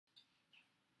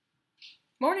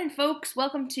Morning, folks.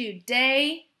 Welcome to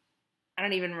I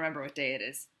don't even remember what day it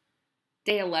is.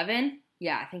 Day 11?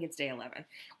 Yeah, I think it's day 11.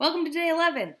 Welcome to day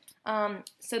 11.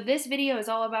 So this video is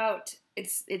all about,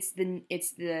 it's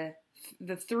the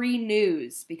three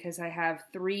news, because I have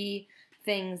three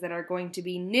things that are going to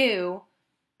be new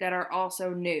that are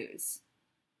also news.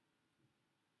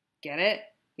 Get it?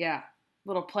 Yeah.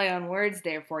 Little play on words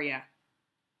there for you.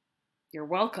 You're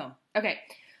welcome. Okay.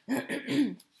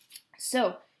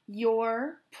 So,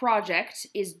 your project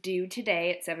is due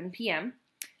today at 7 p.m.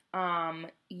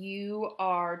 When you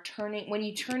turn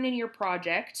in your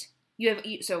project, you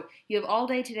have all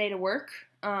day today to work,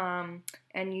 and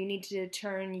you need to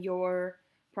turn your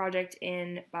project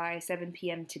in by 7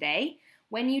 p.m. today.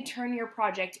 When you turn your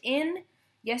project in,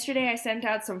 yesterday I sent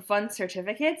out some fun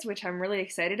certificates, which I'm really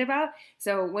excited about.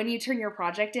 So when you turn your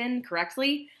project in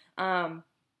correctly,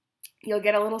 you'll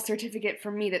get a little certificate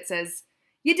from me that says,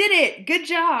 "You did it! Good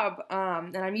job!"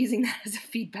 And I'm using that as a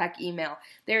feedback email.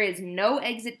 There is no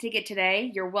exit ticket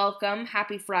today. You're welcome.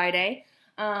 Happy Friday.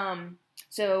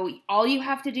 So all you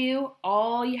have to do,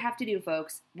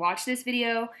 folks, watch this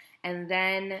video, and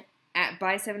then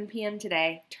by 7 p.m.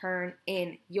 today, turn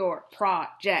in your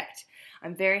project.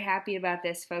 I'm very happy about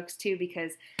this, folks, too,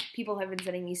 because people have been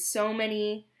sending me so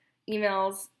many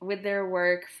emails with their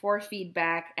work for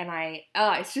feedback, and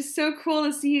it's just so cool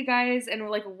to see you guys and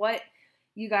like what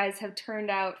you guys have turned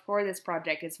out for this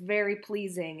project. It's very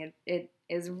pleasing. It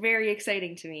is very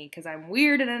exciting to me because I'm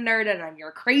weird and a nerd and I'm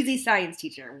your crazy science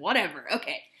teacher. Whatever.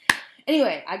 Okay.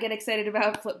 Anyway, I get excited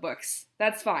about flipbooks.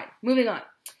 That's fine. Moving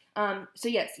on. So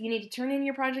yes, you need to turn in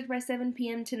your project by 7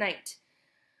 p.m. tonight.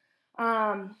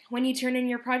 When you turn in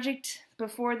your project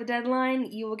before the deadline,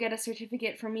 you will get a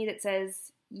certificate from me that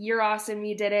says, "You're awesome,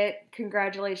 you did it,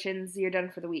 congratulations, you're done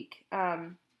for the week."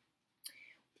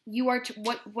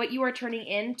 What you are turning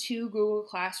in to Google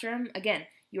Classroom, again,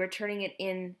 you are turning it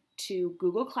in to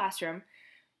Google Classroom,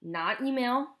 not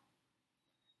email,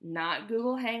 not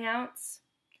Google Hangouts,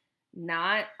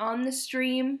 not on the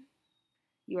stream.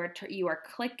 You are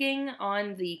clicking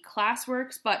on the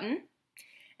Classworks button,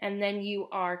 and then you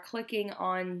are clicking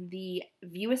on the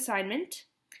View Assignment,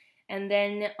 and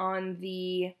then on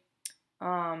the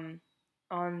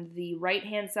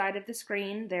right-hand side of the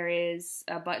screen, there is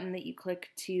a button that you click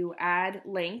to add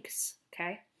links,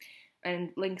 okay?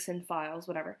 And links and files,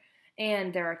 whatever.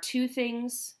 And there are two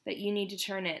things that you need to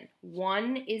turn in.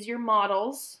 One is your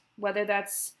models, whether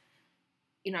that's,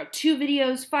 2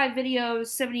 videos, 5 videos,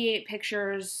 78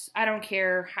 pictures, I don't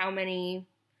care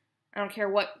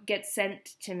what gets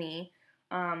sent to me,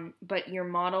 but your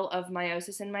model of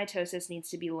meiosis and mitosis needs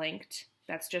to be linked.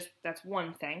 That's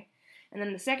one thing. And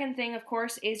then the second thing, of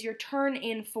course, is your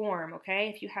turn-in form, okay?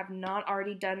 If you have not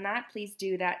already done that, please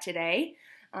do that today.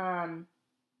 And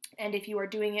if you are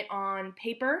doing it on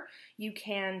paper, you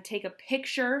can take a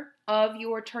picture of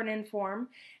your turn-in form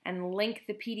and link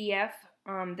the PDF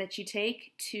that you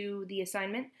take to the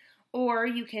assignment, or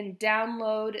you can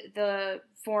download the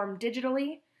form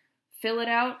digitally, fill it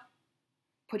out,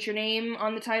 put your name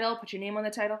on the title,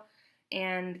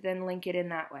 and then link it in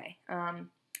that way.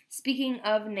 Speaking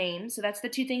of names, so that's the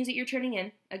two things that you're turning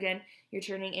in. Again, you're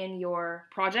turning in your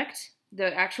project,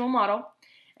 the actual model,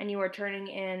 and you are turning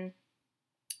in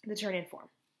the turn-in form.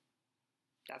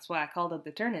 That's why I called it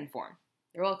the turn-in form.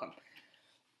 You're welcome.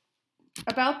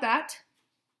 About that,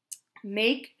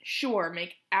 make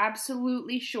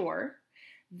absolutely sure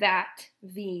that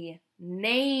the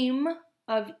name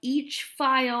of each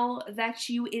file that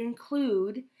you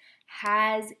include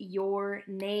has your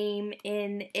name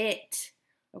in it.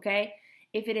 Okay?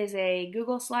 If it is a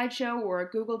Google slideshow or a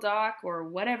Google Doc or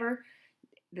whatever,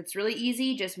 that's really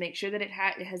easy. Just make sure that it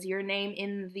has your name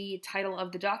in the title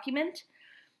of the document.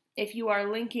 If you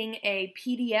are linking a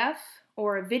PDF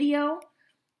or a video,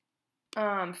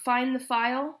 find the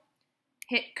file,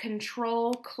 hit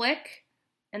Control, click,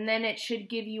 and then it should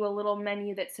give you a little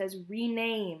menu that says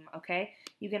rename, okay?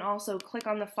 You can also click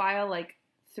on the file like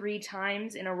 3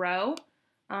 times in a row,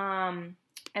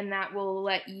 and that will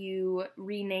let you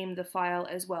rename the file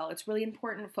as well. It's really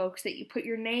important, folks, that you put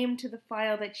your name to the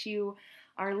file that you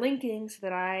are linking so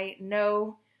that I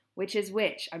know which is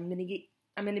which. I'm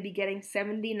going to be getting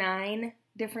 79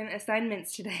 different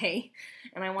assignments today,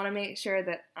 and I want to make sure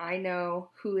that I know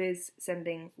who is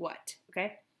sending what,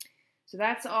 okay? So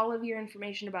that's all of your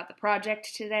information about the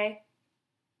project today.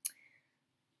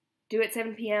 Due at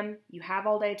 7 p.m. You have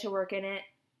all day to work in it.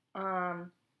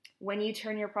 When you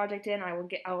turn your project in,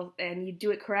 and you do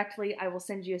it correctly, I will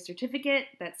send you a certificate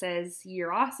that says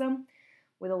you're awesome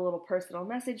with a little personal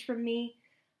message from me.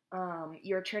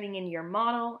 You're turning in your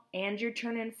model and your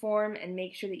turn-in form, and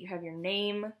make sure that you have your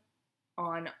name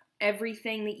on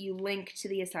everything that you link to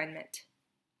the assignment.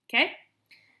 Okay?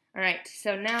 All right,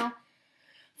 so now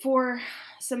for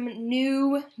some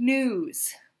new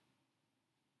news.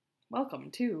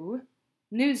 Welcome to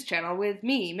News Channel with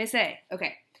me, Miss A.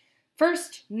 Okay,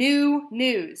 first new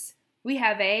news. We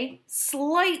have a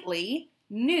slightly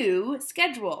new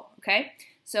schedule, okay?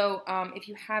 So if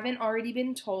you haven't already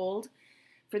been told,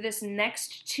 for this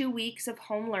next 2 weeks of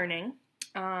home learning,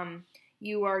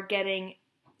 you are getting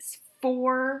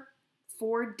four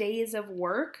days of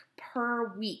work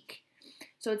per week.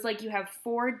 So it's like you have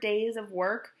 4 days of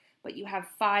work, but you have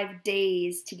 5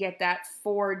 days to get that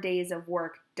 4 days of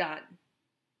work done.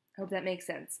 I hope that makes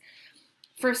sense.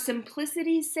 For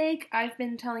simplicity's sake, I've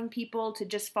been telling people to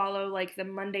just follow like the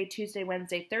Monday, Tuesday,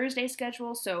 Wednesday, Thursday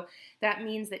schedule. So that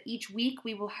means that each week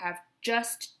we will have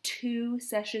just 2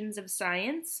 sessions of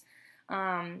science,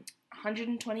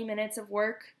 120 minutes of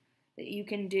work that you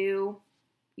can do.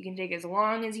 You can take as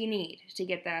long as you need to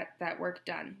get that work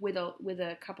done with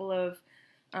a couple of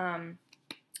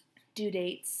due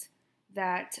dates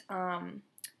that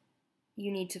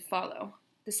you need to follow.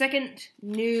 The second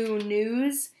new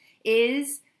news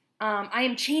is I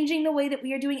am changing the way that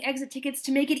we are doing exit tickets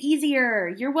to make it easier.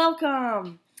 You're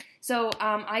welcome. So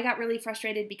I got really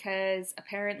frustrated because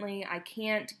apparently I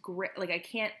can't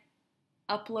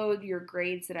upload your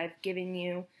grades that I've given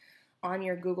you on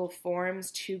your Google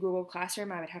Forms to Google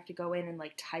Classroom. I would have to go in and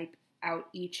like type out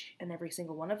each and every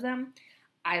single one of them.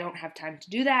 I don't have time to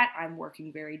do that. I'm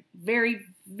working very, very,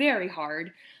 very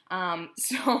hard.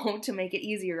 So to make it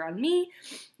easier on me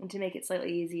and to make it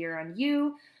slightly easier on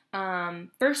you,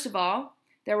 first of all,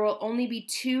 there will only be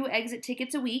 2 exit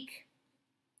tickets a week.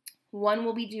 One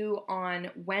will be due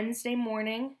on Wednesday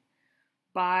morning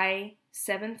by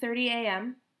 7:30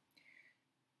 a.m.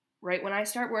 right when I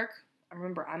start work.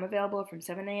 Remember, I'm available from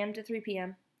 7 a.m. to 3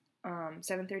 p.m.,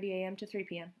 7:30 a.m. to 3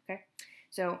 p.m., okay?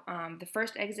 So the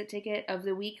first exit ticket of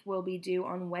the week will be due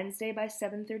on Wednesday by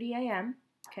 7:30 a.m.,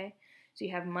 okay? So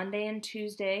you have Monday and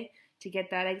Tuesday to get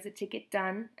that exit ticket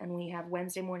done, and we have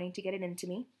Wednesday morning to get it into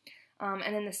me.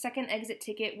 And then the second exit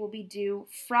ticket will be due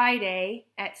Friday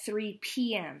at 3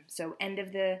 p.m., so end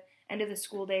of the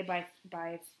school day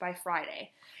by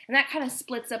Friday. And that kind of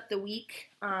splits up the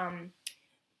week.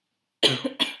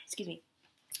 Excuse me.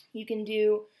 You can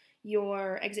do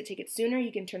your exit ticket sooner.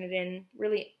 You can turn it in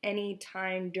really any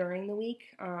time during the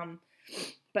week.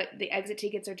 But the exit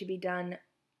tickets are to be done,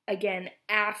 again,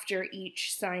 after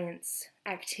each science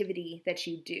activity that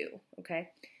you do, okay?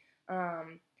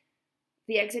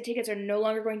 The exit tickets are no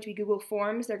longer going to be Google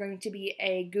Forms. They're going to be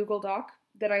a Google Doc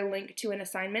that I link to an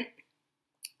assignment.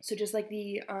 So just like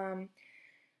the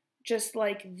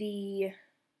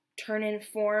turn-in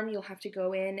form, you'll have to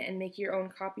go in and make your own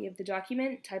copy of the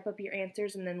document, type up your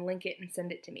answers, and then link it and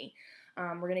send it to me.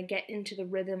 We're going to get into the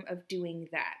rhythm of doing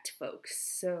that, folks.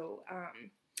 So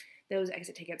those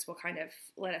exit tickets will kind of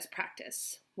let us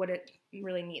practice what it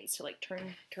really means to like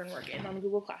turn work in on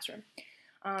Google Classroom.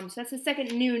 So that's the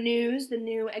second new news, the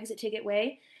new exit ticket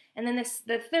way. And then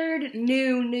the third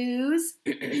new news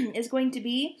is going to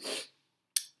be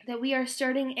that we are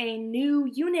starting a new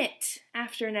unit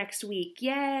after next week.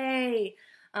 Yay!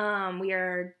 We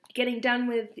are getting done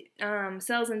with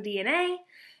cells and DNA,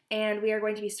 and we are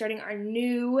going to be starting our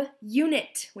new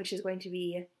unit, which is going to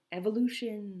be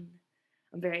evolution.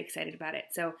 I'm very excited about it.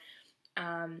 So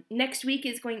next week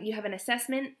you have an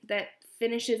assessment that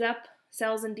finishes up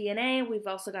cells and DNA. We've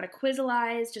also got a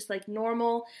Quizalize, just like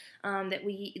normal, that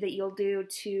you'll do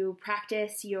to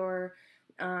practice your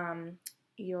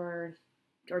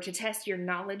or to test your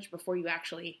knowledge before you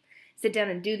actually sit down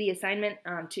and do the assignment,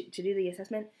 to do the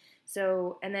assessment.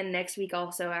 So, and then next week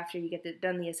also, after you get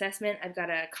done the assessment, I've got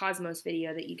a Cosmos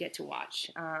video that you get to watch.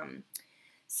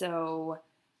 So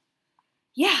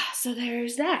yeah, so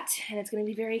there's that, and it's going to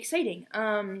be very exciting.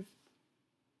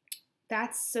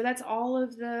 That's all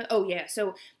of the, oh yeah,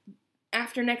 so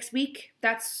after next week,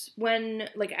 that's when,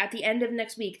 like at the end of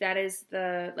next week, that is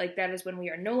when we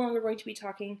are no longer going to be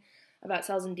talking about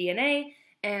cells and DNA.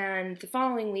 And the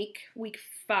following week, week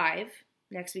 5,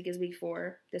 next week is week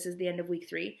 4, this is the end of week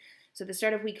 3. So the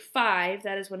start of week 5,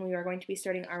 that is when we are going to be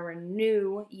starting our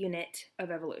new unit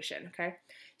of evolution, okay?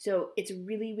 So it's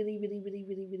really, really, really, really,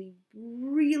 really, really,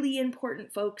 really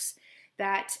important, folks,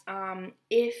 that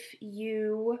if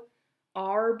you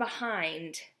are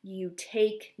behind, you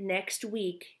take next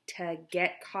week to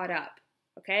get caught up,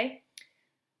 okay?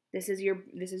 This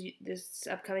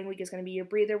upcoming week is going to be your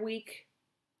breather week.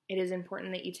 It is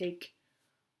important that you take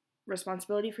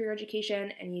responsibility for your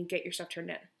education and you get your stuff turned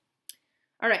in.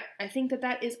 All right, I think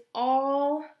that is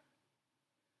all.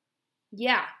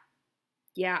 Yeah.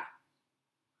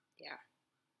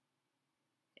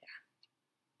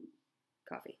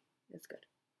 coffee. It's good.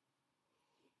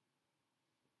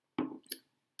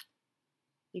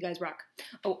 You guys rock.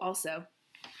 Oh, also,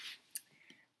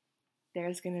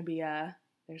 there's gonna be a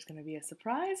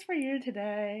surprise for you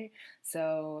today.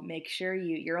 So make sure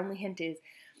your only hint is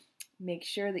make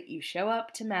sure that you show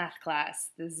up to math class,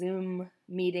 the Zoom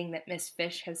meeting that Miss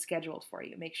Fish has scheduled for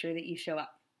you. Make sure that you show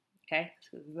up, okay?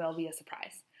 So there'll be a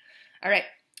surprise. All right,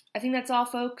 I think that's all,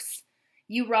 folks.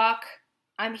 You rock.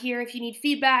 I'm here if you need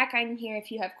feedback. I'm here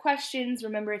if you have questions.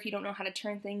 Remember, if you don't know how to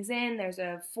turn things in, there's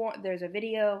a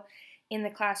video in the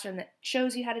classroom that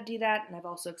shows you how to do that, and I've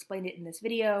also explained it in this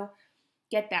video.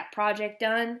 Get that project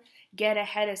done. Get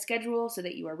ahead of schedule so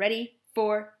that you are ready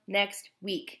for next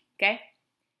week, okay?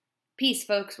 Peace,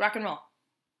 folks. Rock and roll.